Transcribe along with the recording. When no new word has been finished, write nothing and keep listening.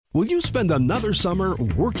Will you spend another summer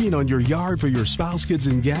working on your yard for your spouse, kids,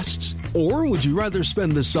 and guests? Or would you rather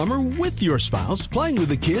spend the summer with your spouse, playing with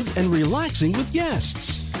the kids, and relaxing with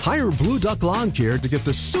guests? Hire Blue Duck Lawn Care to get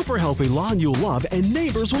the super healthy lawn you'll love and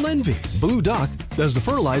neighbors will envy. Blue Duck does the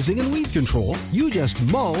fertilizing and weed control. You just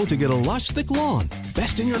mow to get a lush, thick lawn.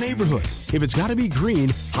 Best in your neighborhood. If it's got to be green,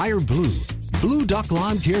 hire Blue.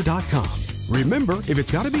 BlueDuckLawnCare.com. Remember, if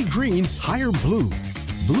it's got to be green, hire Blue.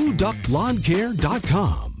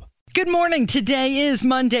 BlueDuckLawnCare.com. Good morning. Today is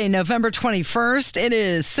Monday, November 21st. It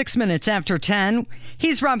is 6 minutes after 10.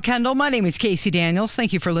 He's Rob Kendall. My name is Casey Daniels.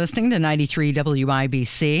 Thank you for listening to 93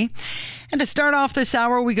 WIBC. And to start off this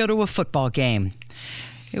hour, we go to a football game.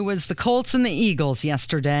 It was the Colts and the Eagles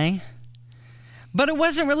yesterday. But it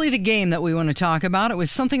wasn't really the game that we want to talk about. It was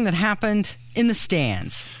something that happened in the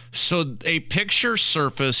stands. So a picture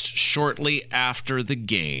surfaced shortly after the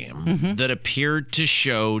game that appeared to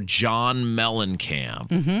show John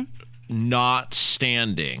Mellencamp not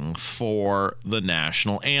standing for the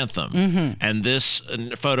national anthem. And this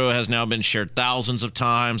photo has now been shared thousands of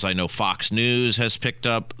times. I know Fox News has picked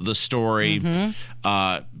up the story.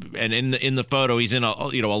 And in the photo, he's in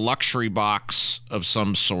a luxury box of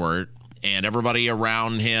some sort. And everybody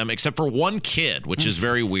around him, except for one kid, which is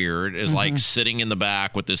very weird, is like sitting in the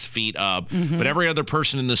back with his feet up. But every other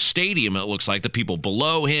person in the stadium, it looks like, the people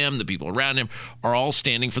below him, the people around him, are all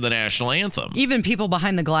standing for the national anthem. Even people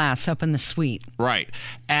behind the glass up in the suite. Right.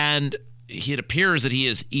 And it appears that he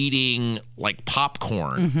is eating like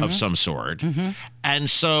popcorn of some sort.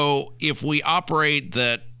 And so if we operate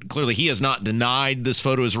that, clearly he has not denied this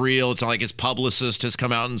photo is real. It's not like his publicist has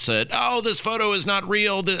come out and said, oh, this photo is not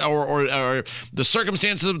real, or the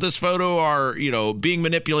circumstances of this photo are, being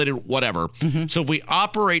manipulated, whatever. So if we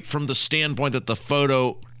operate from the standpoint that the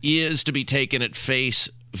photo is to be taken at face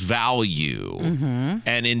value,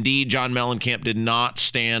 and indeed John Mellencamp did not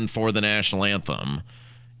stand for the national anthem,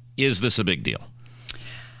 is this a big deal?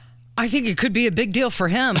 I think it could be a big deal for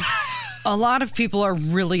him. A lot of people are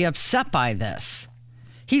really upset by this.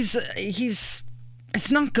 It's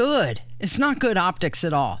not good. It's not good optics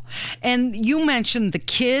at all. And you mentioned the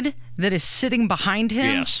kid that is sitting behind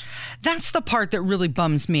him. Yes. That's the part that really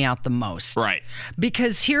bums me out the most. Right.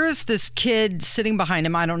 Because here's this kid sitting behind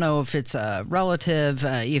him. I don't know if it's a relative,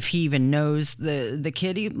 if he even knows the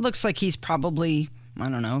kid. He looks like he's probably,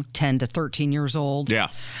 10 to 13 years old. Yeah.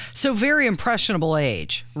 So very impressionable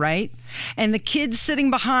age, right? And the kid sitting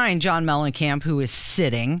behind John Mellencamp, who is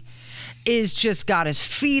sitting, is just got his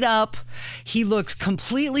feet up. He looks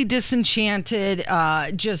completely disenchanted,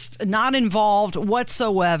 just not involved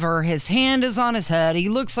whatsoever. His hand is on his head. He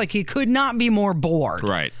looks like he could not be more bored.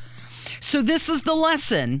 Right. So this is the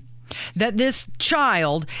lesson that this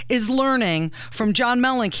child is learning from John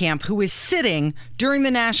Mellencamp, who is sitting during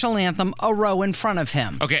the national anthem a row in front of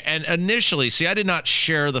him. Okay, and initially, I did not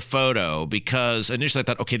share the photo because initially I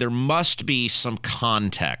thought, okay, there must be some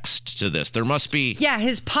context to this. There must be... Yeah,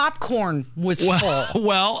 his popcorn was full.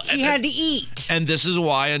 Well... He had to eat. And this is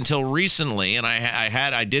why, until recently, and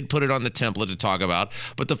I did put it on the template to talk about,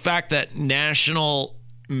 but the fact that national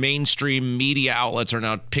mainstream media outlets are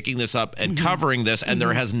now picking this up and covering this, and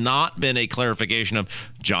there has not been a clarification of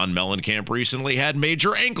John Mellencamp recently had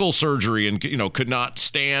major ankle surgery and could not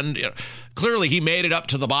stand. Clearly he made it up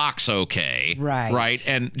to the box okay. Right.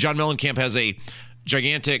 And John Mellencamp has a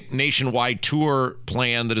gigantic nationwide tour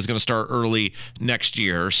plan that is going to start early next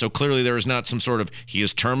year. So clearly there is not some sort of he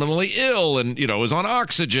is terminally ill and is on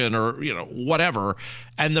oxygen or whatever.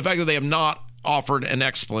 And the fact that they have not offered an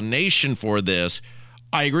explanation for this,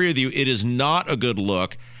 I agree with you. It is not a good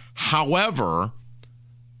look. However,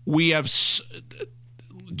 we have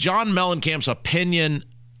John Mellencamp's opinion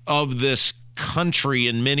of this country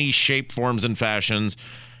in many shape, forms, and fashions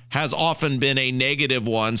has often been a negative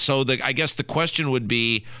one. So I guess the question would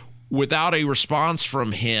be, without a response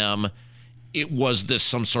from him, was this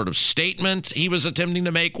some sort of statement he was attempting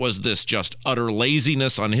to make? Was this just utter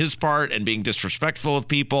laziness on his part and being disrespectful of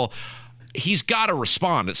people? He's got to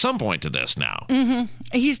respond at some point to this now.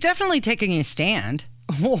 He's definitely taking a stand,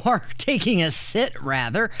 or taking a sit,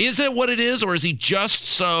 rather. Is it what it is, or is he just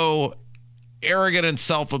so arrogant and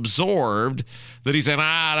self-absorbed that he's saying,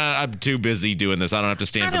 I'm too busy doing this. I don't have to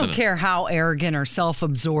stand for I don't care how arrogant or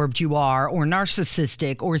self-absorbed you are, or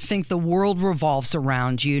narcissistic, or think the world revolves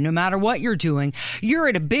around you. No matter what you're doing, you're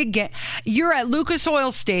at a big game. You're at Lucas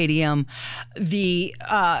Oil Stadium. The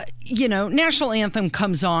national anthem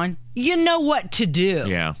comes on. You know what to do.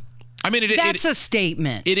 Yeah. I mean, that's a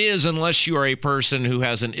statement. It is, unless you are a person who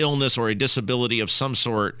has an illness or a disability of some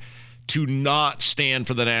sort to not stand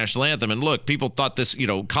for the national anthem. And look, people thought this,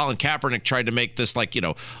 Colin Kaepernick tried to make this like,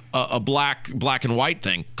 a black and white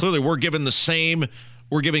thing. Clearly, we're giving the same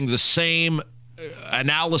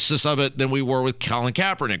analysis of it than we were with Colin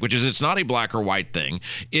Kaepernick, which is it's not a black or white thing.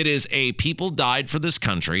 It is a people died for this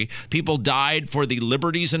country. People died for the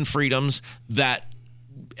liberties and freedoms that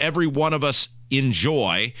every one of us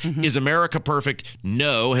enjoy. Is America perfect?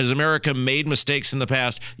 No. Has America made mistakes in the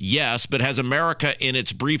past? Yes. But has America in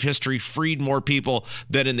its brief history freed more people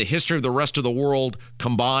than in the history of the rest of the world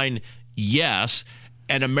combined? Yes.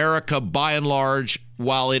 And America, by and large,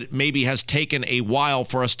 while it maybe has taken a while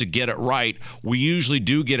for us to get it right, we usually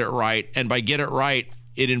do get it right. And by get it right,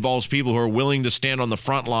 it involves people who are willing to stand on the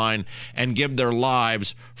front line and give their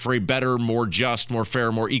lives for a better, more just, more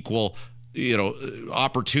fair, more equal,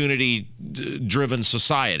 opportunity-driven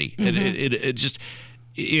society.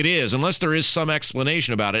 It is, unless there is some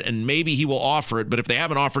explanation about it, and maybe he will offer it. But if they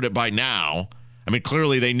haven't offered it by now, I mean,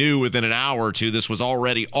 clearly they knew within an hour or two this was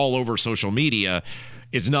already all over social media.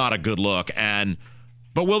 It's not a good look.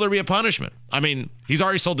 But will there be a punishment? I mean, he's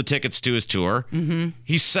already sold the tickets to his tour.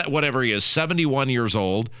 He's set whatever he is, 71 years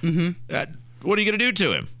old. What are you going to do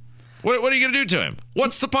to him? What are you going to do to him?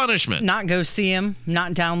 What's the punishment? Not go see him,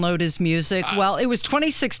 not download his music. Well, it was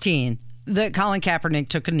 2016 that Colin Kaepernick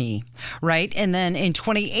took a knee, right? And then in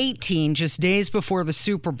 2018, just days before the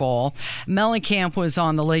Super Bowl, Mellencamp was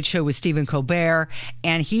on The Late Show with Stephen Colbert,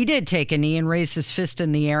 and he did take a knee and raise his fist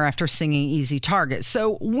in the air after singing Easy Target.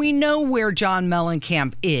 So we know where John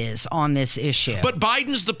Mellencamp is on this issue. But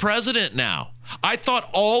Biden's the president now. I thought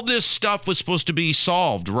all this stuff was supposed to be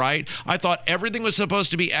solved, right? I thought everything was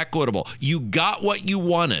supposed to be equitable. You got what you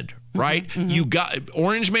wanted, right? You got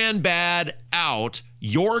Orange Man bad out.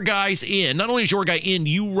 Your guy's in. Not only is your guy in,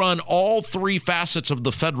 you run all three facets of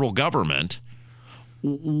the federal government.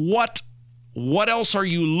 What else are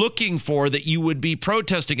you looking for that you would be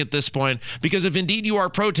protesting at this point? Because if indeed you are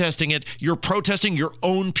protesting it, you're protesting your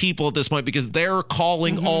own people at this point because they're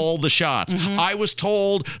calling all the shots. I was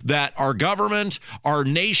told that our government, our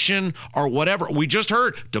nation, or whatever, we just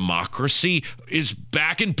heard democracy is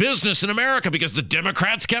back in business in America because the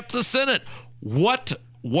Democrats kept the Senate. What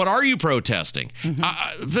are you protesting?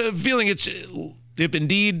 The feeling it's, if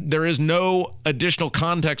indeed there is no additional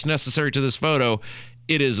context necessary to this photo,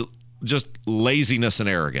 it is just laziness and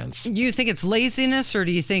arrogance. Do you think it's laziness, or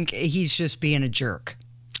do you think he's just being a jerk?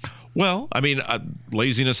 Well, I mean,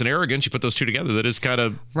 laziness and arrogance, you put those two together, that is kind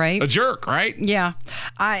of a jerk, right? Yeah.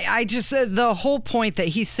 I just said the whole point that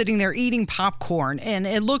he's sitting there eating popcorn, and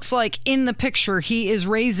it looks like in the picture he is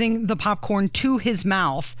raising the popcorn to his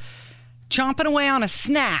mouth, chomping away on a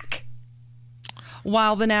snack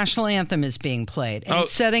while the national anthem is being played, and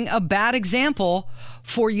setting a bad example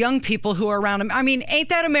for young people who are around him. I mean, ain't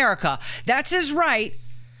that America? That's his right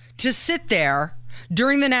to sit there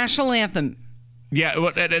during the national anthem. Yeah,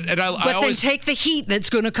 but then take the heat that's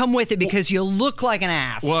going to come with it because you look like an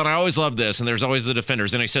ass. Well, and I always love this, and there's always the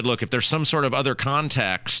defenders. And I said, look, if there's some sort of other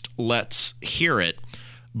context, let's hear it.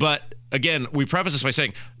 But again, we preface this by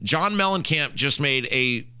saying John Mellencamp just made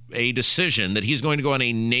a decision that he's going to go on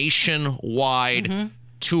a nationwide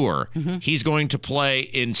tour. He's going to play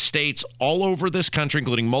in states all over this country,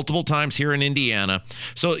 including multiple times here in Indiana.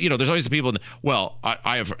 So, there's always the people,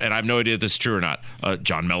 I have no idea if this is true or not.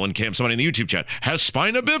 John Mellencamp, somebody in the YouTube chat, has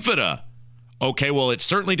spina bifida. Okay, well, it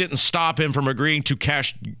certainly didn't stop him from agreeing to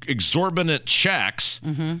cash exorbitant checks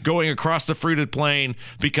going across the fruited plain,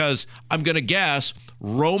 because I'm going to guess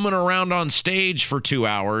roaming around on stage for 2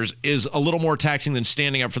 hours is a little more taxing than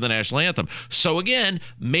standing up for the national anthem. So again,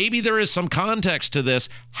 maybe there is some context to this.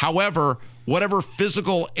 However, whatever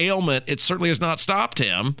physical ailment, it certainly has not stopped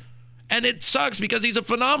him. And it sucks because he's a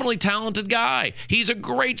phenomenally talented guy. He's a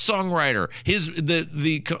great songwriter.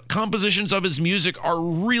 The compositions of his music are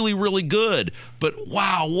really, really good. But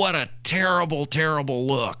wow, what a terrible, terrible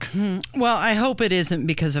look. Well, I hope it isn't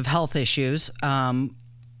because of health issues.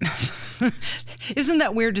 Isn't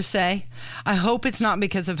that weird to say? I hope it's not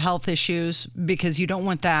because of health issues, because you don't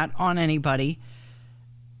want that on anybody.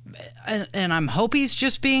 And I'm hope he's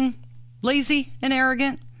just being lazy and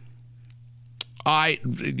arrogant.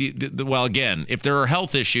 Well, again, if there are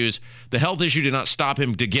health issues, the health issue did not stop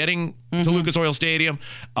him to getting to Lucas Oil Stadium.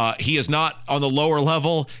 He is not on the lower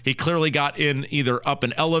level. He clearly got in either up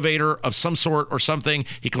an elevator of some sort or something.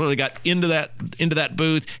 He clearly got into that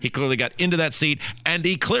booth. He clearly got into that seat, and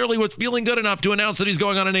he clearly was feeling good enough to announce that he's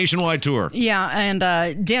going on a nationwide tour. Yeah, and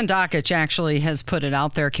Dan Dockich actually has put it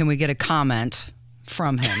out there. Can we get a comment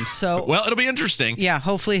from him. So well, it'll be interesting. Yeah,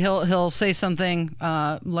 hopefully he'll say something.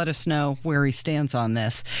 Let us know where he stands on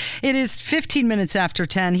this. It is 15 minutes after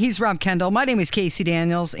 10. He's Rob Kendall. My name is Casey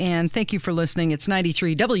Daniels, and thank you for listening. It's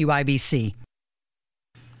 93 WIBC.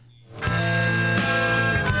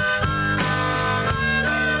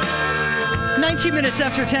 Nineteen minutes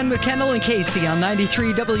after 10 with Kendall and Casey on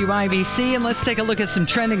 93 WIBC. And let's take a look at some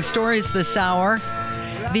trending stories this hour.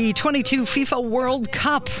 The 22 FIFA World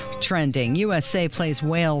Cup trending. USA plays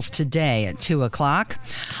Wales today at 2 o'clock.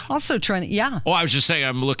 Also trending, yeah. Well, I was just saying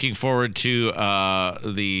I'm looking forward to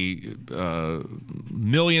the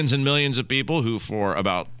millions and millions of people who for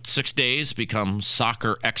about 6 days become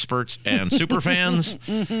soccer experts and super fans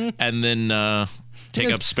and then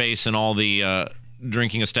take up space in all the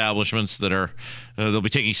drinking establishments that are they'll be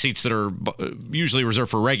taking seats that are usually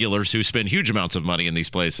reserved for regulars who spend huge amounts of money in these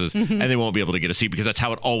places, and they won't be able to get a seat because that's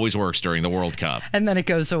how it always works during the World Cup. And then it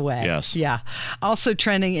goes away. Yes. Yeah. Also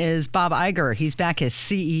trending is Bob Iger. He's back as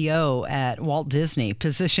CEO at Walt Disney,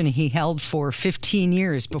 position he held for 15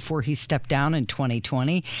 years before he stepped down in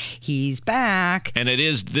 2020. He's back. And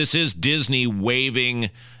this is Disney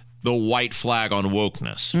waving the white flag on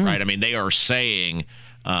wokeness, right? I mean, they are saying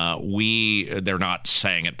they're not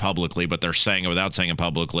saying it publicly, but they're saying it without saying it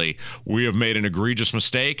publicly. We have made an egregious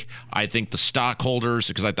mistake. I think the stockholders,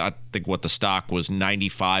 because I think what the stock was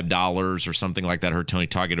 $95 or something like that. I heard Tony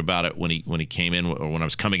talking about it when he came in, or when I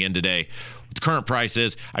was coming in today. What the current price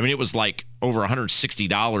is, I mean, it was like over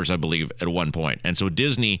 $160, I believe, at one point. And so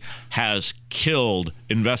Disney has killed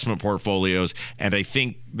investment portfolios, and I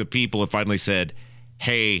think the people have finally said,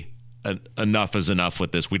 hey, enough is enough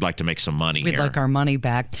with this. We'd like to make some money here. We'd like our money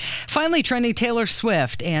back. Finally, trending Taylor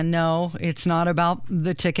Swift. And no, it's not about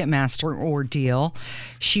the Ticketmaster ordeal.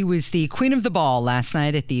 She was the queen of the ball last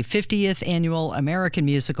night at the 50th Annual American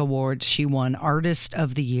Music Awards. She won Artist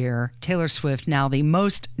of the Year. Taylor Swift, now the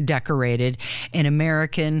most decorated in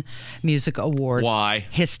American Music Award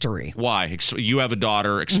history. Why? You have a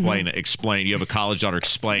daughter. Explain it. Explain. You have a college daughter.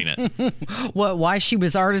 Explain it. Why she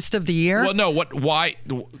was Artist of the Year? Well, no. Why?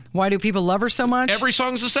 Why do people love her so much? Every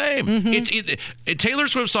song's the same. Taylor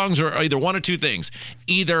Swift songs are either one of two things.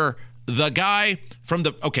 Either the guy from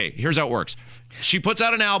here's how it works. She puts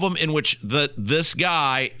out an album in which this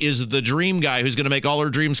guy is the dream guy who's going to make all her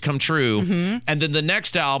dreams come true. And then the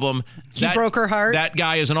next album, he broke her heart. That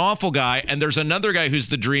guy is an awful guy. And there's another guy who's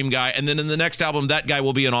the dream guy. And then in the next album, that guy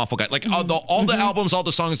will be an awful guy. Like all the albums, all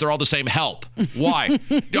the songs, they're all the same. Help. Why?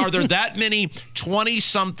 Are there that many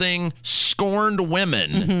 20-something scorned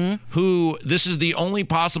women who this is the only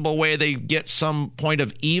possible way they get some point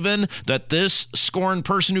of even, that this scorned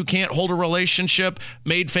person who can't hold a relationship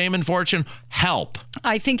made fame and fortune? Help.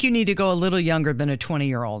 I think you need to go a little younger than a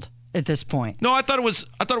 20-year-old at this point. No, I thought it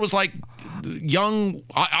was like young.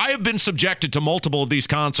 I have been subjected to multiple of these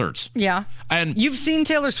concerts. Yeah. And you've seen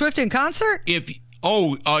Taylor Swift in concert?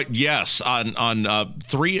 Yes, on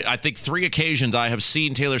three occasions I have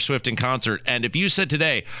seen Taylor Swift in concert. And if you said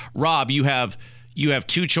today, Rob, you have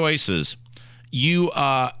two choices. You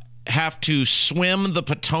have to swim the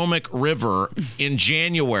Potomac River in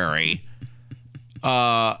January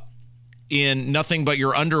in nothing but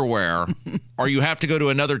your underwear, or you have to go to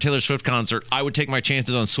another Taylor Swift concert, I would take my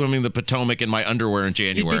chances on swimming the Potomac in my underwear in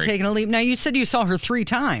January. You'd be taking a leap. Now, you said you saw her 3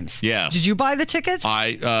 times. Yes. Did you buy the tickets?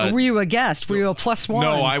 Or were you a guest? Were you a +1?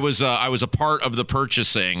 No, I was a part of the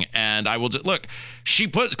purchasing, and I will look.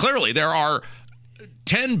 Clearly there are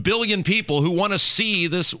 10 billion people who want to see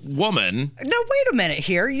this woman. No, wait a minute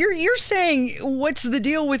here. You're saying what's the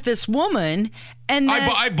deal with this woman? And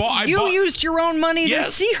then you used your own money to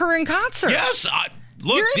see her in concert. Yes.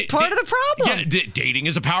 Look, you're part of the problem. Yeah, dating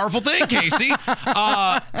is a powerful thing, Casey.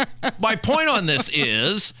 My point on this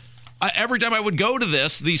is, every time I would go to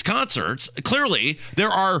these concerts, clearly there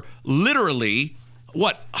are literally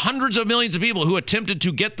hundreds of millions of people who attempted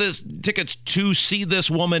to get tickets to see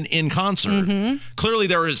this woman in concert. Clearly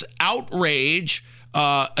there is outrage.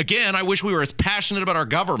 Again, I wish we were as passionate about our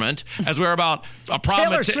government as we are about a problem.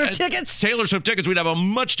 Taylor Swift tickets. Taylor Swift tickets. We'd have a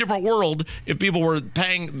much different world if people were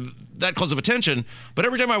paying that close of attention. But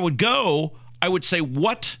every time I would go, I would say,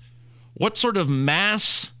 what sort of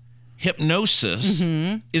mass hypnosis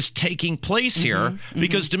is taking place here?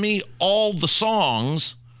 Because to me, all the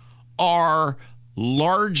songs are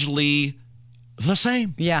largely the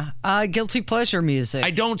same. Yeah. Guilty pleasure music.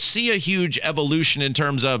 I don't see a huge evolution in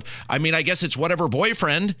terms of, I mean, I guess it's whatever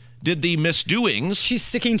boyfriend did the misdoings. She's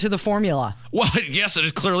sticking to the formula. Well, yes, it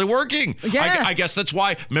is clearly working. Yeah. I guess that's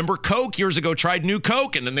why, remember Coke years ago tried new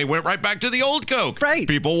Coke, and then they went right back to the old Coke. Right.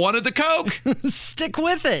 People wanted the Coke. Stick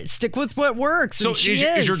with it. Stick with what works. So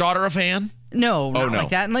is your daughter a fan? No, not like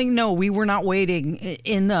that. Like, no, we were not waiting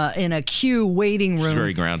in a queue waiting room. She's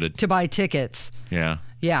very grounded. To buy tickets. Yeah.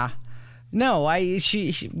 Yeah. No,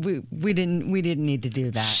 we didn't need to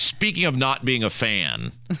do that. Speaking of not being a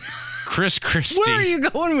fan, Chris Christie. Where are you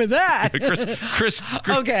going with that?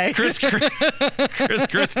 Okay. Chris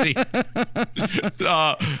Christie.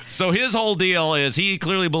 So his whole deal is he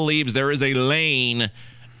clearly believes there is a lane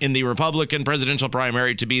in the Republican presidential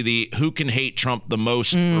primary to be the who can hate Trump the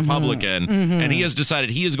most Republican. And he has decided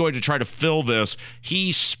he is going to try to fill this.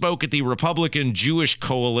 He spoke at the Republican Jewish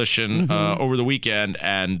Coalition over the weekend,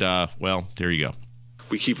 and, well, there you go.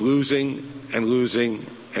 We keep losing and losing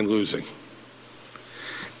and losing.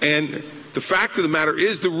 And the fact of the matter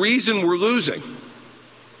is the reason we're losing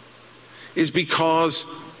is because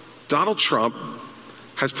Donald Trump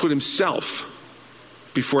has put himself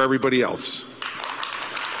before everybody else.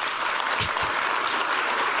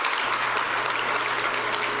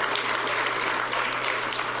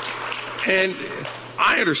 And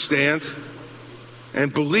I understand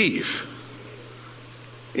and believe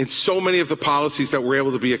in so many of the policies that were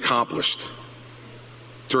able to be accomplished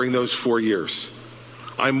during those 4 years.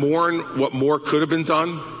 I mourn what more could have been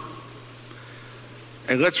done.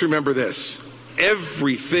 And let's remember this.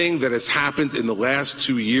 Everything that has happened in the last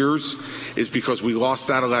 2 years is because we lost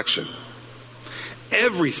that election.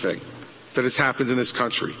 Everything that has happened in this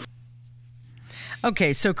country.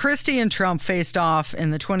 Okay, so Christie and Trump faced off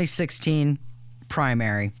in the 2016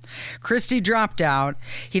 primary. Christie dropped out.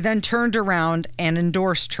 He then turned around and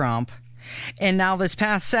endorsed Trump. And now this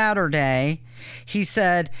past Saturday, he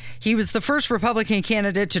said he was the first Republican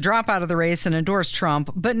candidate to drop out of the race and endorse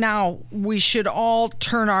Trump, but now we should all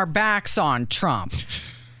turn our backs on Trump.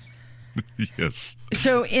 Yes.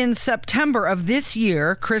 So in September of this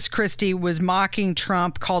year, Chris Christie was mocking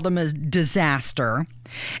Trump, called him a disaster.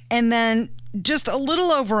 And then just a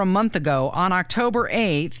little over a month ago, on October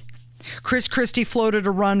 8th, Chris Christie floated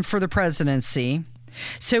a run for the presidency.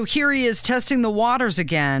 So here he is testing the waters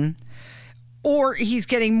again, or he's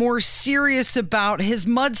getting more serious about his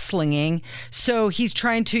mudslinging. So he's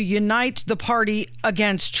trying to unite the party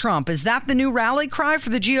against Trump. Is that the new rally cry for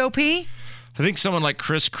the GOP? I think someone like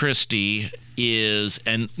Chris Christie is,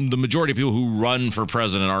 and the majority of people who run for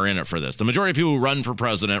president are in it for this. The majority of people who run for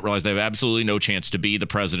president realize they have absolutely no chance to be the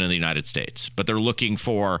president of the United States, but they're looking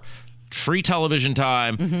for free television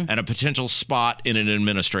time and a potential spot in an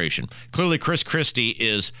administration. Clearly, Chris Christie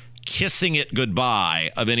is kissing it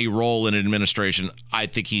goodbye of any role in an administration. I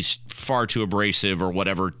think he's far too abrasive or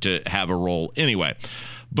whatever to have a role anyway.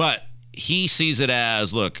 But he sees it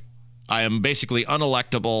as, look, I am basically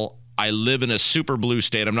unelectable. I live in a super blue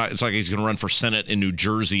state. It's like he's going to run for Senate in New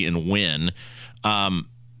Jersey and win.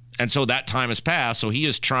 And so that time has passed. So he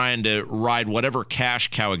is trying to ride whatever cash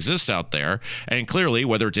cow exists out there. And clearly,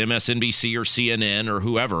 whether it's MSNBC or CNN or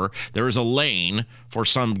whoever, there is a lane for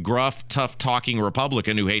some gruff, tough talking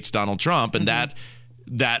Republican who hates Donald Trump. And that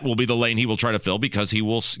will be the lane he will try to fill, because he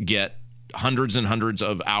will get hundreds and hundreds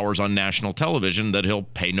of hours on national television that he'll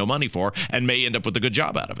pay no money for and may end up with a good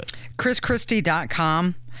job out of it.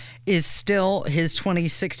 ChrisChristie.com is still his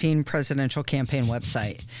 2016 presidential campaign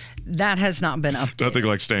website. That has not been updated. Nothing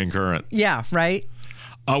like staying current. Yeah, right?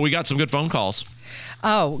 We got some good phone calls.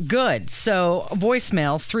 Oh, good. So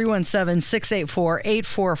voicemails,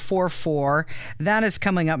 317-684-8444. That is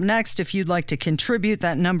coming up next. If you'd like to contribute,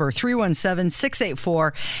 that number,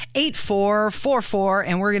 317-684-8444.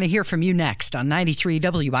 And we're going to hear from you next on 93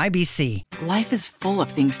 WIBC. Life is full of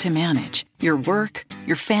things to manage. Your work,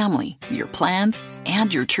 your family, your plans,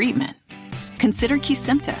 and your treatment. Consider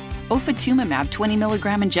Kesimpta, ofatumumab 20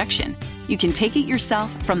 milligram injection. You can take it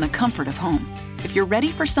yourself from the comfort of home. If you're ready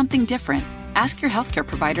for something different, ask your healthcare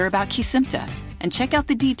provider about Kesimpta and check out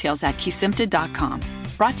the details at Kesimpta.com.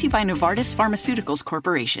 Brought to you by Novartis Pharmaceuticals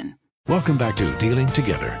Corporation. Welcome back to Dealing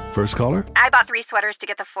Together. First caller? I bought 3 sweaters to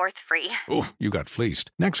get the 4th free. Oh, you got fleeced.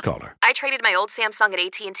 Next caller? I traded my old Samsung at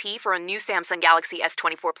AT&T for a new Samsung Galaxy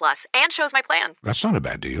S24 Plus and chose my plan. That's not a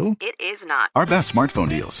bad deal. It is not. Our best smartphone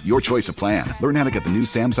deals. Your choice of plan. Learn how to get the new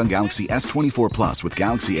Samsung Galaxy S24 Plus with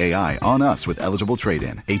Galaxy AI on us with eligible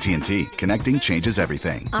trade-in. AT&T. Connecting changes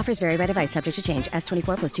everything. Offers vary by device. Subject to change.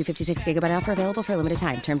 S24 plus 256 gigabyte offer available for a limited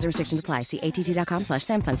time. Terms and restrictions apply. See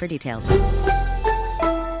att.com/Samsung for details.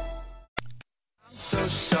 so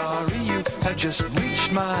sorry you have just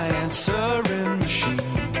reached my answering machine.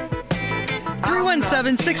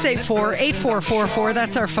 317-684-8444.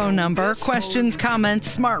 That's our phone number. Questions, comments,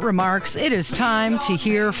 smart remarks. It is time to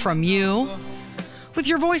hear from you with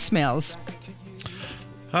your voicemails.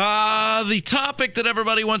 The topic that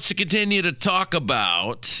everybody wants to continue to talk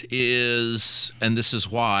about is, and this is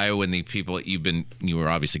why when the people you were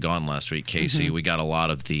obviously gone last week, Casey, we got a lot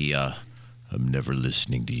of the I'm never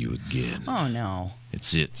listening to you again. Oh, no.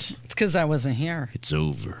 It's because I wasn't here. It's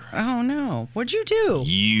over. Oh, no. What'd you do?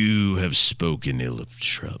 You have spoken ill of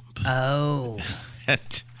Trump. Oh.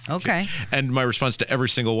 Okay. And my response to every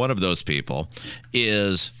single one of those people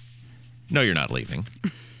is, no, you're not leaving.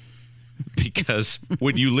 Because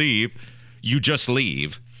when you leave, you just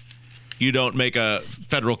leave. You don't make a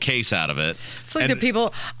federal case out of it. It's like the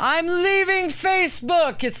people, I'm leaving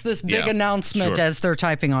Facebook. It's this big announcement as they're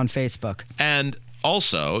typing on Facebook. And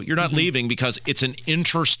also, you're not leaving because it's an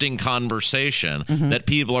interesting conversation that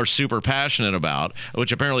people are super passionate about,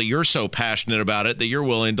 which apparently you're so passionate about it that you're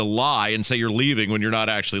willing to lie and say you're leaving when you're not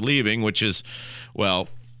actually leaving, which is, well,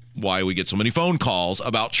 why we get so many phone calls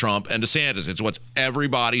about Trump and DeSantis. It's what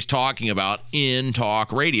everybody's talking about in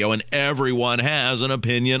talk radio, and everyone has an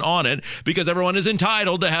opinion on it because everyone is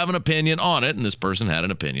entitled to have an opinion on it, and this person had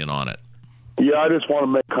an opinion on it. Yeah, I just want to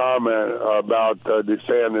make a comment about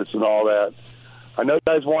DeSantis and all that. I know you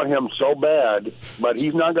guys want him so bad, but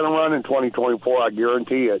he's not going to run in 2024, I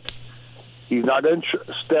guarantee it. He's not going to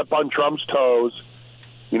step on Trump's toes.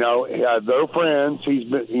 You know, they're friends. He's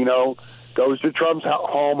been, goes to Trump's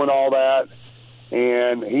home and all that,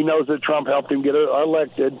 and he knows that Trump helped him get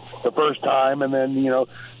elected the first time, and then,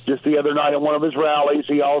 just the other night at one of his rallies,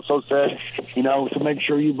 he also said, to make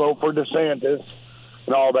sure you vote for DeSantis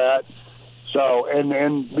and all that. So,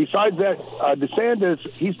 and besides that, DeSantis,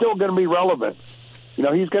 he's still going to be relevant.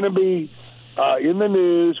 He's going to be in the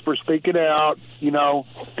news for speaking out,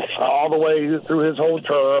 all the way through his whole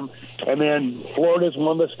term, and then Florida's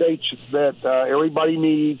one of the states that everybody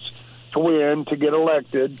needs to win to get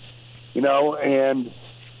elected, and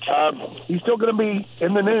he's still going to be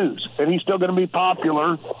in the news, and he's still going to be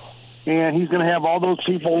popular, and he's going to have all those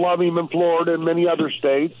people love him in Florida and many other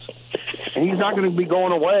states, and he's not going to be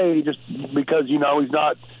going away just because, he's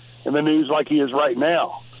not in the news like he is right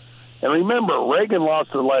now. And remember, Reagan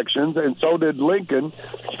lost elections, and so did Lincoln,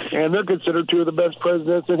 and they're considered two of the best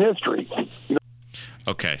presidents in history.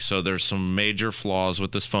 Okay, so there's some major flaws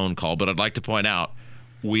with this phone call, but I'd like to point out,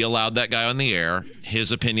 we allowed that guy on the air.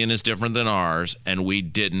 His opinion is different than ours, and we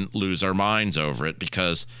didn't lose our minds over it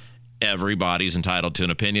because everybody's entitled to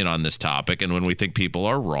an opinion on this topic. And when we think people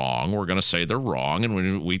are wrong, we're going to say they're wrong. And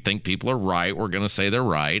when we think people are right, we're going to say they're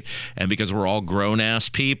right. And because we're all grown-ass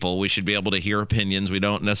people, we should be able to hear opinions we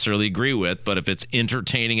don't necessarily agree with. But if it's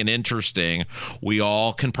entertaining and interesting, we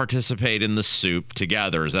all can participate in the soup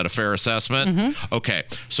together. Is that a fair assessment? Okay,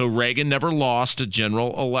 so Reagan never lost a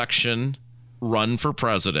general election run for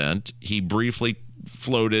president. He briefly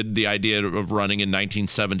floated the idea of running in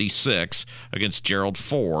 1976 against Gerald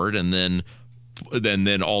Ford and then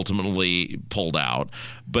ultimately pulled out.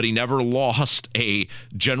 But he never lost a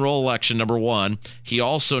general election, number one. He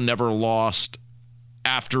also never lost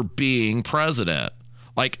after being president.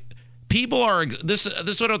 Like, people are, this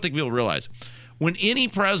is what I don't think people realize. When any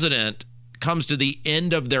president comes to the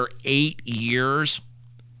end of their 8 years,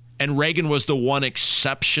 and Reagan was the one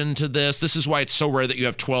exception to this. This is why it's so rare that you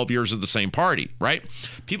have 12 years of the same party, right?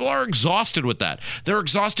 People are exhausted with that. They're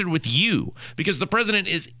exhausted with you because the president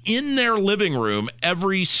is in their living room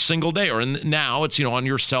every single day, or now it's, on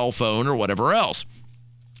your cell phone or whatever else.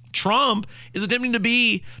 Trump is attempting to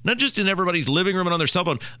be not just in everybody's living room and on their cell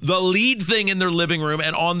phone, the lead thing in their living room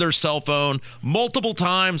and on their cell phone multiple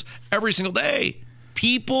times every single day.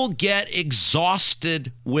 People get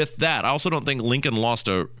exhausted with that. I also don't think Lincoln lost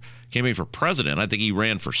a campaign for president. I think he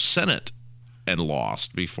ran for Senate and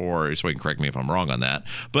lost before. So you can correct me if I'm wrong on that.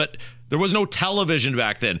 But there was no television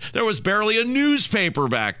back then. There was barely a newspaper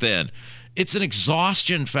back then. It's an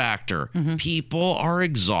exhaustion factor. People are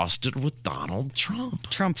exhausted with Donald Trump.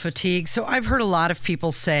 Trump fatigue. So I've heard a lot of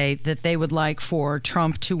people say that they would like for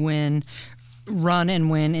Trump to run and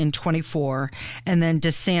win in 24, and then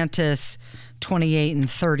DeSantis 28 and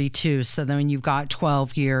 32. So then you've got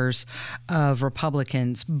 12 years of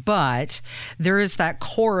Republicans. But there is that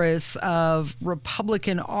chorus of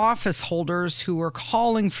Republican office holders who are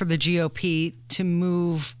calling for the GOP to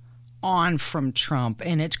move on from Trump,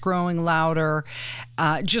 and it's growing louder,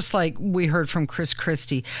 just like we heard from Chris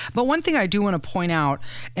Christie. But one thing I do want to point out,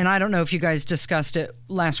 and I don't know if you guys discussed it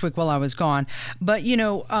last week while I was gone, but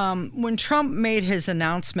when Trump made his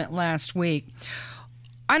announcement last week,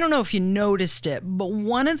 I don't know if you noticed it, but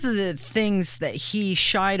one of the things that he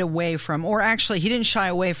shied away from, or actually he didn't shy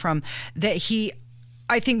away from, that he,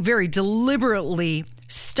 I think, very deliberately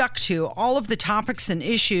stuck to, all of the topics and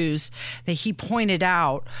issues that he pointed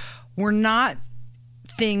out were not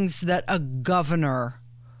things that a governor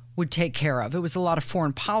would take care of. It was a lot of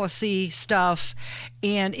foreign policy stuff,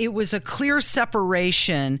 and it was a clear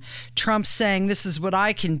separation. Trump saying, this is what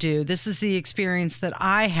I can do, this is the experience that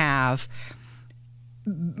I have,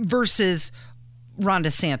 versus Ron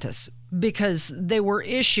DeSantis, because they were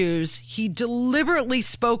issues. He deliberately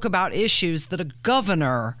spoke about issues that a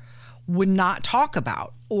governor would not talk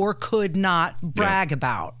about or could not brag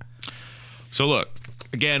about. So look,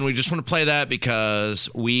 again, we just want to play that because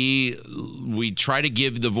we try to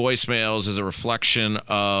give the voicemails as a reflection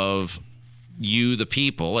of you, the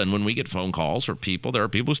people. And when we get phone calls from people, there are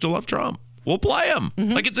people who still love Trump. We'll play them.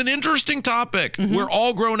 Like, it's an interesting topic. We're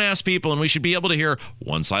all grown-ass people, and we should be able to hear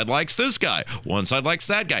one side likes this guy, one side likes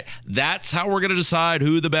that guy. That's how we're going to decide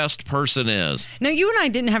who the best person is. Now, you and I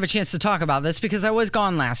didn't have a chance to talk about this because I was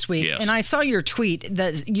gone last week, and I saw your tweet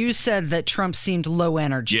that you said that Trump seemed low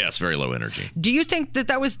energy. Yes, very low energy. Do you think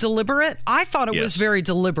that was deliberate? I thought it was very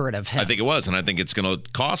deliberate of him. I think it was, and I think it's going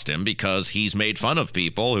to cost him because he's made fun of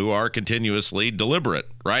people who are continuously deliberate,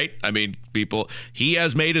 right? I mean, he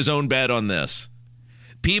has made his own bed on this.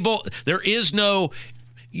 People, there is no,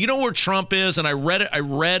 you know where Trump is, and I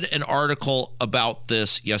read an article about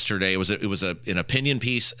this yesterday. It was an opinion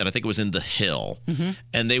piece, and I think it was in The Hill,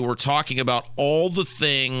 and they were talking about all the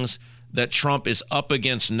things that Trump is up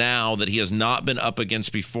against now that he has not been up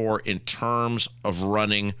against before in terms of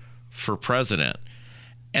running for president.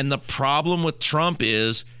 And the problem with Trump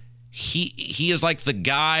is he is like the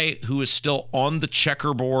guy who is still on the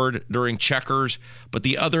checkerboard during checkers, but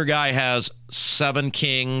the other guy has 7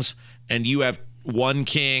 kings and you have 1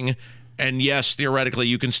 king. And yes, theoretically,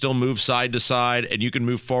 you can still move side to side and you can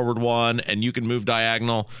move forward 1 and you can move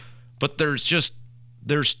diagonal. But there's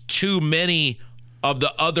too many of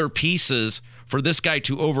the other pieces for this guy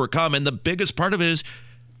to overcome. And the biggest part of it is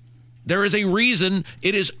there is a reason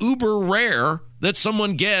it is uber rare that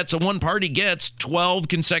one party gets 12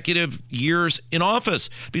 consecutive years in office,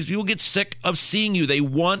 because people get sick of seeing you. They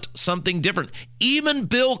want something different. Even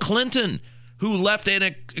Bill Clinton, who left an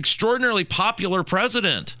extraordinarily popular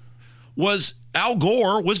president, Al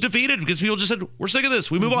Gore was defeated because people just said, we're sick of this.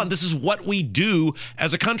 We move on. This is what we do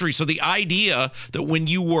as a country. So the idea that when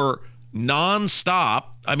you were nonstop,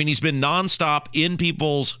 I mean, he's been nonstop in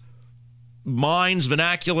people's minds,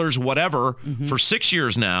 vernaculars, whatever, for 6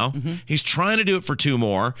 years now. He's trying to do it for 2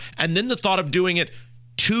 more. And then the thought of doing it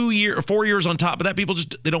 4 years on top of that, people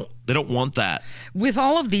just, they don't want that. With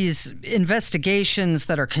all of these investigations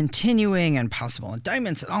that are continuing and possible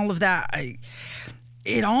indictments and all of that,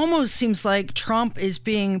 it almost seems like Trump is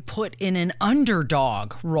being put in an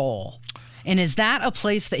underdog role. And is that a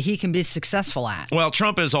place that he can be successful at? Well,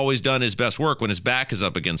 Trump has always done his best work when his back is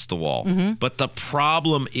up against the wall. But the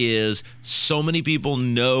problem is so many people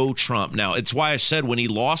know Trump. Now, it's why I said when he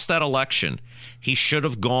lost that election, he should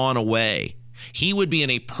have gone away. He would be in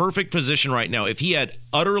a perfect position right now if he had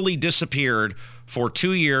utterly disappeared for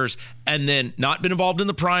 2 years and then not been involved in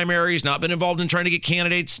the primaries, not been involved in trying to get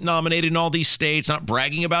candidates nominated in all these states, not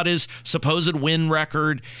bragging about his supposed win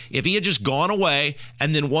record. If he had just gone away,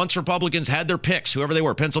 and then once Republicans had their picks, whoever they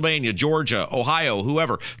were, Pennsylvania, Georgia, Ohio,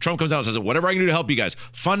 whoever, Trump comes out and says, whatever I can do to help you guys,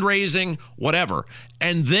 fundraising, whatever.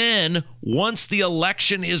 And then once the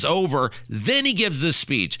election is over, then he gives this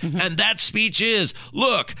speech. And that speech is,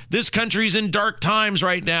 look, this country's in dark times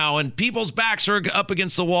right now, and people's backs are up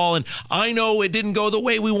against the wall, and I know it didn't go the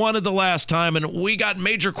way we wanted the last time, and we got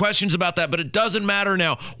major questions about that, but it doesn't matter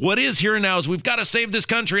now. What is here now is we've got to save this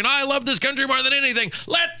country, and I love this country more than anything.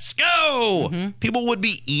 Let's go! People would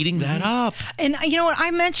be eating that up. And you know what? I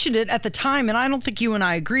mentioned it at the time, and I don't think you and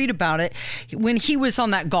I agreed about it, when he was on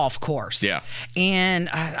that golf course. Yeah. And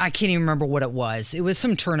I can't even remember what it was. It was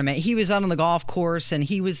some tournament. He was out on the golf course, and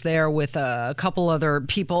he was there with a couple other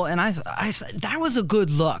people, and I that was a good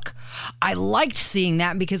look. I liked seeing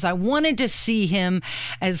that because I wanted to see him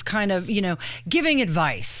as kind of, giving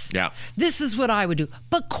advice. Yeah. This is what I would do,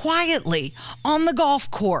 but quietly on the golf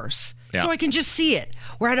course. Yeah. So I can just see it,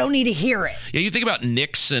 where I don't need to hear it. Yeah, you think about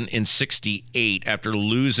Nixon in 1968 after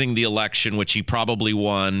losing the election, which he probably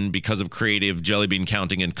won because of creative jelly bean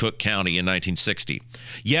counting in Cook County in 1960.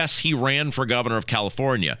 Yes, he ran for governor of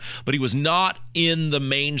California, but he was not in the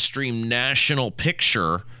mainstream national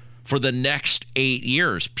picture for the next 8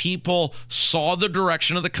 years. People saw the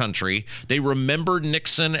direction of the country. They remembered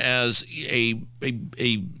Nixon as a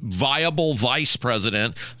viable vice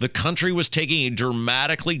president. The country was taking a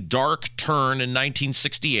dramatically dark turn in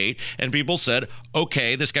 1968, and people said,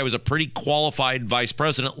 okay, this guy was a pretty qualified vice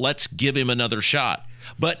president. Let's give him another shot.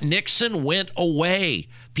 But Nixon went away.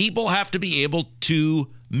 People have to be able to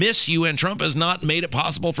miss you, and Trump has not made it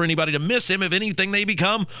possible for anybody to miss him. If anything, they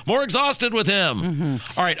become more exhausted with him.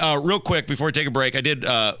 All right, real quick before we take a break,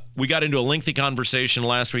 we got into a lengthy conversation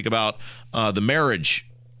last week about the marriage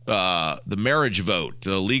vote,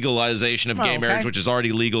 the legalization of gay marriage, which is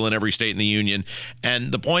already legal in every state in the union.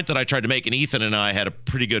 And the point that I tried to make, and Ethan and I had a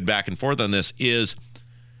pretty good back and forth on this, is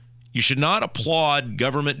you should not applaud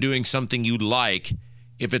government doing something you like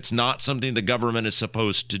if it's not something the government is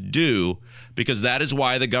supposed to do, because that is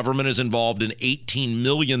why the government is involved in 18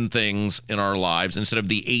 million things in our lives instead of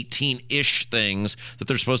the 18-ish things that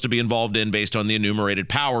they're supposed to be involved in based on the enumerated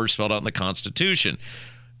powers spelled out in the Constitution.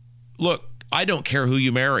 Look, I don't care who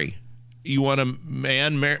you marry. You want a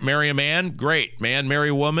man, marry a man? Great. Man, marry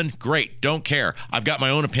a woman? Great. Don't care. I've got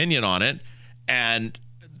my own opinion on it, and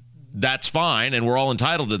that's fine, and we're all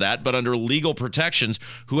entitled to that. But under legal protections,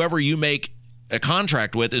 whoever you make a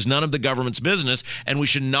contract with is none of the government's business, and we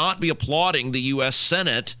should not be applauding the U.S.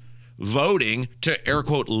 Senate voting to, air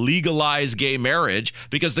quote, legalize gay marriage,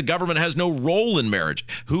 because the government has no role in marriage.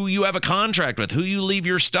 Who you have a contract with, who you leave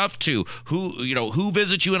your stuff to, who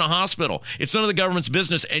visits you in a hospital. It's none of the government's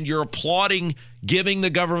business, and you're applauding giving the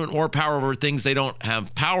government more power over things they don't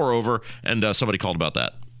have power over, and somebody called about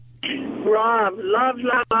that. Rob, love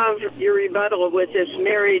your rebuttal with this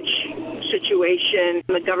marriage situation.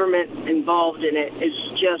 The government involved in it is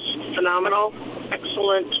just phenomenal.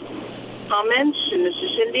 Excellent comments. And this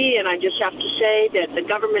is Cindy, and I just have to say that the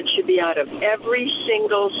government should be out of every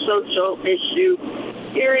single social issue,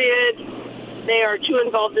 period. They are too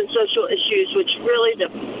involved in social issues, which really the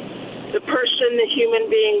person, the human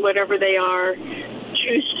being, whatever they are,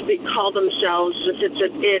 choose to call themselves, if it's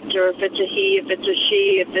an it or if it's a he, if it's a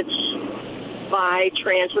she, if it's bi,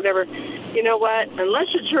 trans, whatever. You know what? Unless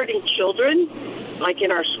it's hurting children, like in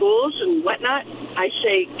our schools and whatnot, I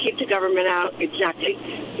say keep the government out. Exactly.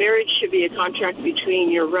 Marriage should be a contract between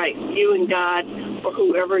you and God, or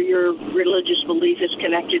whoever your religious belief is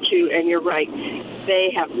connected to, and you're right.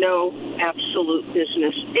 They have no absolute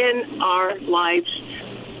business in our lives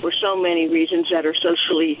for so many reasons that are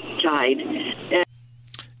socially tied.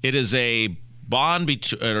 It is a bond,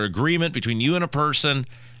 an agreement between you and a person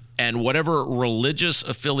and whatever religious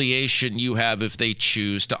affiliation you have, if they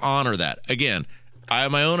choose to honor that. Again, I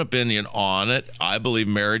have my own opinion on it. I believe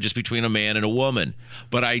marriage is between a man and a woman,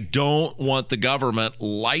 but I don't want the government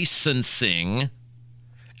licensing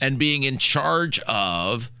and being in charge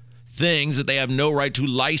of things that they have no right to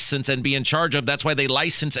license and be in charge of. That's why they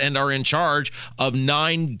license and are in charge of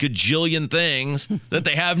 9 gajillion things that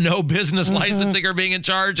they have no business licensing or being in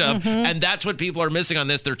charge of. And that's what people are missing on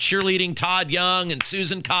this. They're cheerleading Todd Young and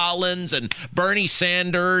Susan Collins and Bernie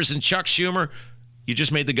Sanders and Chuck Schumer. You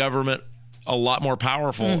just made the government a lot more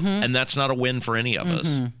powerful, and that's not a win for any of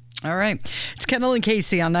us. All right. It's Kendall and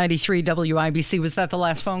Casey on 93 WIBC. Was that the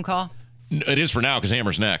last phone call? It is for now, because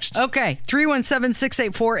Hammer's next. Okay.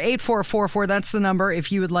 317-684-8444. That's the number if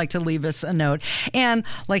you would like to leave us a note. And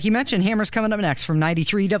like you mentioned, Hammer's coming up next from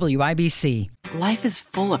 93 WIBC. Life is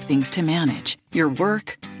full of things to manage. Your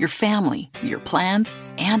work, your family, your plans,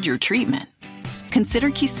 and your treatment. Consider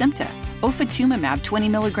Kesimpta, ofatumumab 20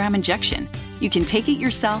 milligram injection. You can take it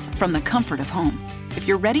yourself from the comfort of home. If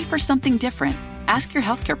you're ready for something different, ask your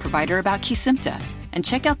healthcare provider about Kesimpta and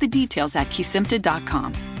check out the details at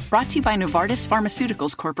kesimpta.com. Brought to you by Novartis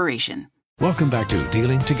Pharmaceuticals Corporation. Welcome back to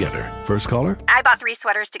Dealing Together. First caller? I bought 3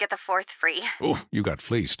 sweaters to get the 4th free. Oh, you got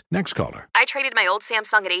fleeced. Next caller. I traded my old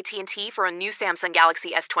Samsung at AT&T for a new Samsung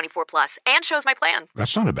Galaxy S24 Plus and shows my plan.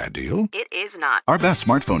 That's not a bad deal. It is not. Our best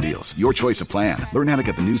smartphone deals, your choice of plan. Learn how to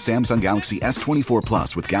get the new Samsung Galaxy S24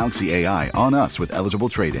 Plus with Galaxy AI on us with eligible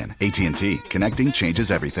trade-in. AT&T. Connecting changes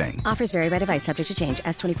everything. Offers vary by device. Subject to change.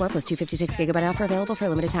 S24 plus 256 gigabyte offer available for a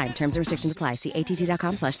limited time. Terms and restrictions apply. See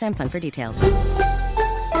att.com/Samsung for details.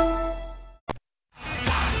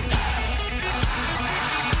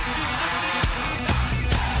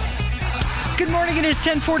 Good morning. It is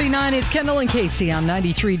 10:49. It's Kendall and Casey on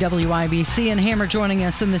 93 WIBC, and Hammer joining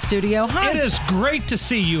us in the studio. Hi. It is great to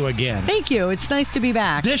see you again. Thank you. It's nice to be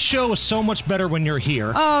back. This show is so much better when you're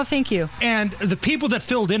here. Oh, thank you. And the people that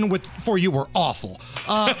filled in for you were awful.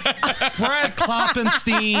 Brad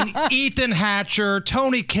Kloppenstein, Ethan Hatcher,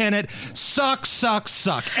 Tony Kennett, suck.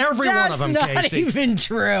 Every one of them, That's not Casey. even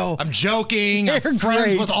true. I'm joking. I'm They're friends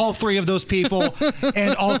great. with all three of those people,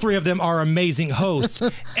 and all three of them are amazing hosts.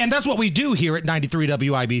 And that's what we do here at 93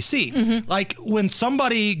 WIBC. Mm-hmm. Like when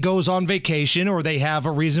somebody goes on vacation or they have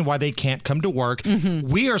a reason why they can't come to work,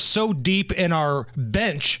 we are so deep in our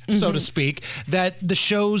bench, so to speak, that the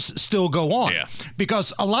shows still go on. Yeah.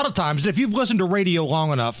 Because a lot of times, if you've listened to radio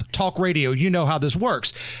long enough, talk radio, you know how this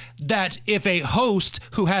works. That if a host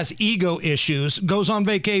who has ego issues goes on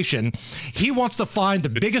vacation, he wants to find the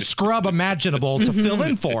biggest scrub imaginable to fill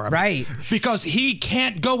in for him. Right. Because he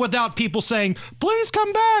can't go without people saying, please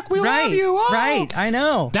come back, we love you. Oh. Right, I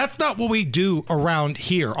know. That's not what we do around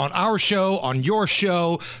here on our show, on your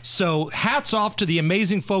show. So hats off to the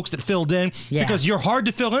amazing folks that filled in because you're hard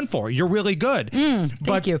to fill in for. You're really good.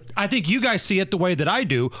 Thank you. I think you guys see it the way that I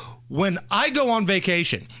do. When I go on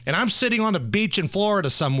vacation and I'm sitting on a beach in Florida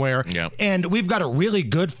somewhere and we've got a really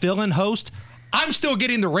good fill-in host, I'm still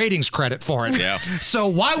getting the ratings credit for it. Yeah. So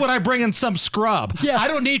why would I bring in some scrub? Yeah. I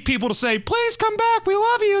don't need people to say, please come back. We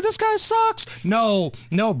love you. This guy sucks. No,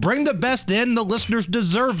 bring the best in. The listeners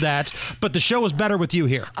deserve that. But the show is better with you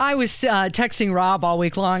here. I was texting Rob all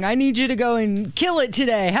week long. I need you to go and kill it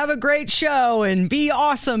today. Have a great show and be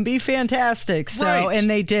awesome. Be fantastic. So, Right. and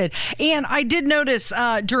they did. And I did notice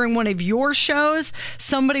during one of your shows,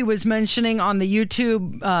 somebody was mentioning on the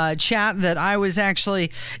YouTube chat that I was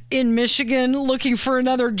actually in Michigan looking for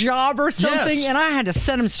another job or something. Yes. And I had to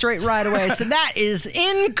set him straight right away. I said, that is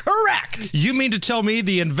incorrect. You mean to tell me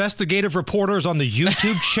the investigative reporters on the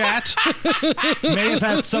YouTube chat may have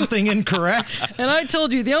had something incorrect? And I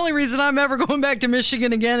told you the only reason I'm ever going back to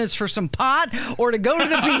Michigan again is for some pot or to go to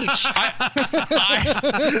the beach.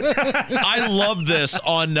 I love this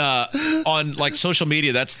on like social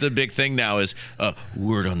media. That's the big thing now is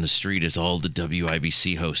word on the street is all the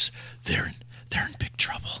WIBC hosts, they're in big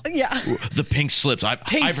trouble. Yeah. The pink slips.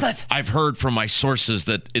 I've heard from my sources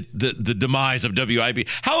that the demise of WIB.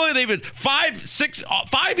 How long have they been?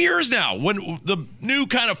 5 years now. When the new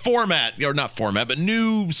kind of format, or not format, but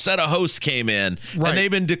new set of hosts came in, and they've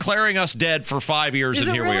been declaring us dead for 5 years. Is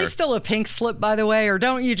and it here we really are. still a pink slip, by the way, or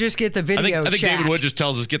don't you just get the video? I think chat? David Wood just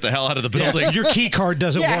tells us get the hell out of the building. Your key card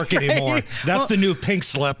doesn't work anymore. That's the new pink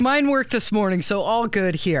slip. Mine worked this morning, so all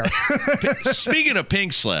good here. Speaking of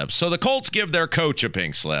pink slips, so the Colts give their coach a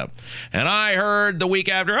pink slip. And I heard the week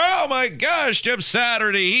after, oh my gosh, Jeff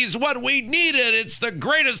Saturday, he's what we needed. It's the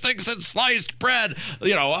greatest thing since sliced bread.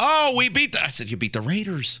 We beat I said, you beat the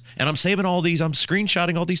Raiders. And I'm saving all these, I'm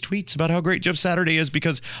screenshotting all these tweets about how great Jeff Saturday is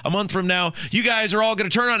because a month from now, you guys are all going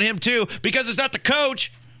to turn on him too because it's not the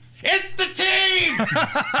coach, it's the team.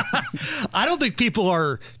 I don't think people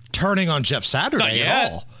are turning on Jeff Saturday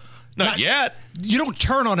at all. Not yet. You don't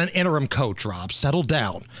turn on an interim coach, Rob. Settle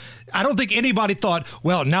down. I don't think anybody thought,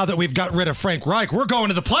 well, now that we've got rid of Frank Reich, we're going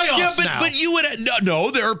to the playoffs now. But you would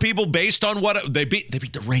no. There are people based on what they beat. They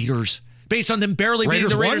beat the Raiders. Based on them barely beating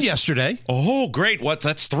the Raiders. Won yesterday. Oh, great!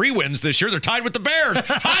 That's 3 wins this year. They're tied with the Bears.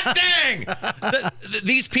 Hot dang!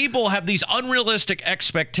 These people have these unrealistic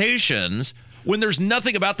expectations. When there's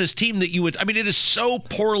nothing about this team that you would, I mean, it is so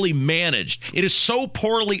poorly managed. It is so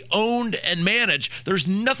poorly owned and managed. There's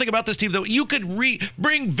nothing about this team that you could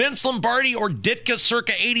bring Vince Lombardi or Ditka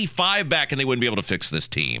circa 85 back and they wouldn't be able to fix this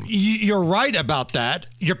team. You're right about that.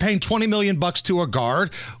 You're paying $20 million to a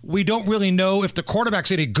guard. We don't really know if the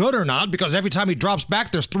quarterback's any good or not because every time he drops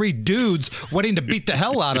back, there's 3 dudes waiting to beat the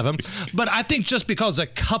hell out of him. But I think just because a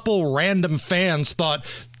couple random fans thought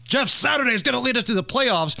Jeff Saturday is going to lead us to the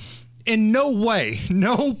playoffs, in no way,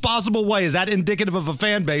 no possible way is that indicative of a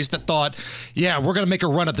fan base that thought, yeah, we're going to make a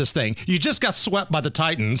run at this thing. You just got swept by the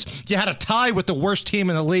Titans. You had a tie with the worst team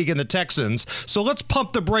in the league in the Texans. So let's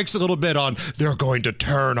pump the brakes a little bit on they're going to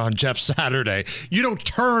turn on Jeff Saturday. You don't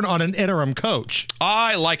turn on an interim coach.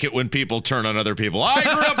 I like it when people turn on other people. I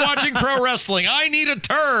grew up watching pro wrestling. I need a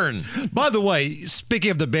turn. By the way, speaking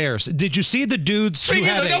of the Bears, did you see the dudes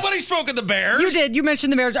nobody spoke of the Bears. You did. You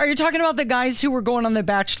mentioned the Bears. Are you talking about the guys who were going on the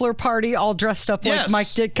bachelor party all dressed up like Mike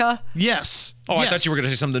Ditka? Yes. Oh, I thought you were going to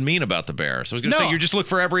say something mean about the Bears. I was going to say you just look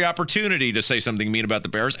for every opportunity to say something mean about the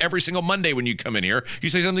Bears. Every single Monday when you come in here, you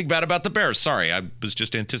say something bad about the Bears. Sorry, I was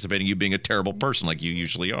just anticipating you being a terrible person like you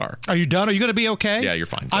usually are. Are you done? Are you going to be okay? Yeah, you're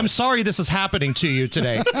fine. I'm sorry this is happening to you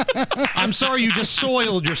today. I'm sorry you just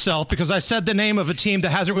soiled yourself because I said the name of a team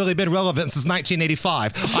that hasn't really been relevant since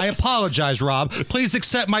 1985. I apologize, Rob. Please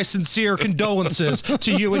accept my sincere condolences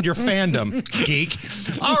to you and your fandom, geek.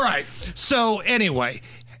 All right. So anyway,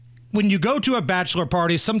 when you go to a bachelor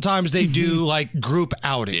party, sometimes they do like group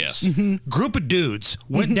outings. Yes. Group of dudes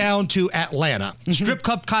went down to Atlanta, strip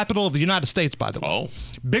club capital of the United States, by the way. Oh.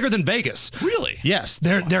 Bigger than Vegas. Really? Yes.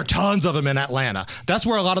 There are tons of them in Atlanta. That's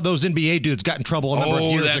where a lot of those NBA dudes got in trouble a number of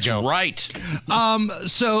years ago. Oh, that's right.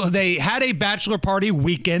 So they had a bachelor party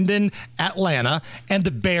weekend in Atlanta, and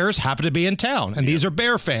the Bears happened to be in town, and these are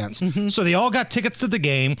Bear fans. So they all got tickets to the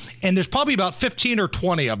game, and there's probably about 15 or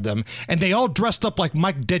 20 of them, and they all dressed up like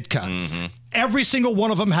Mike Ditka. Every single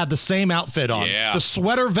one of them had the same outfit on. Yeah. The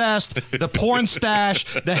sweater vest, the porn stash,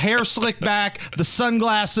 the hair slicked back, the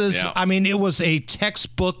sunglasses. Yeah. I mean, it was a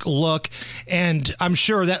textbook look, and I'm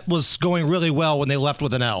sure that was going really well when they left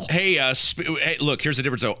with an L. Hey, hey, look, here's the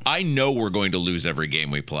difference, though. I know we're going to lose every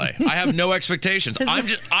game we play. I have no expectations.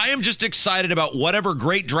 I am just excited about whatever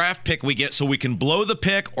great draft pick we get so we can blow the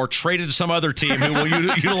pick or trade it to some other team who will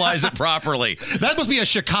utilize it properly. That must be a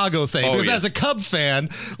Chicago thing, because as a Cub fan,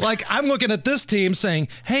 like, I'm looking at this team saying,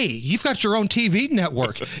 hey, you've got your own TV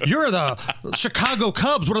network. You're the Chicago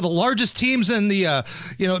Cubs, one of the largest teams in the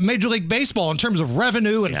Major League Baseball in terms of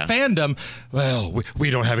revenue and fandom. Well, we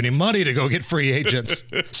don't have any money to go get free agents.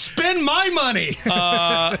 Spend my money.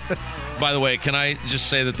 By the way, can I just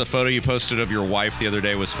say that the photo you posted of your wife the other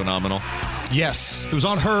day was phenomenal? Yes, it was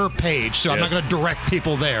on her page, so I'm not going to direct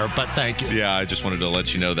people there, but thank you. Yeah, I just wanted to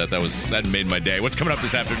let you know that made my day. What's coming up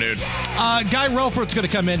this afternoon? Guy Relford's going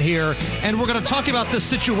to come in here, and we're going to talk about this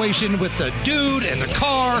situation with the dude and the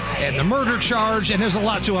car and the murder charge, and there's a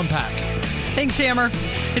lot to unpack. Thanks, Hammer.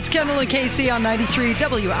 It's Kendall and Casey on 93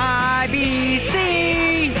 WIBC.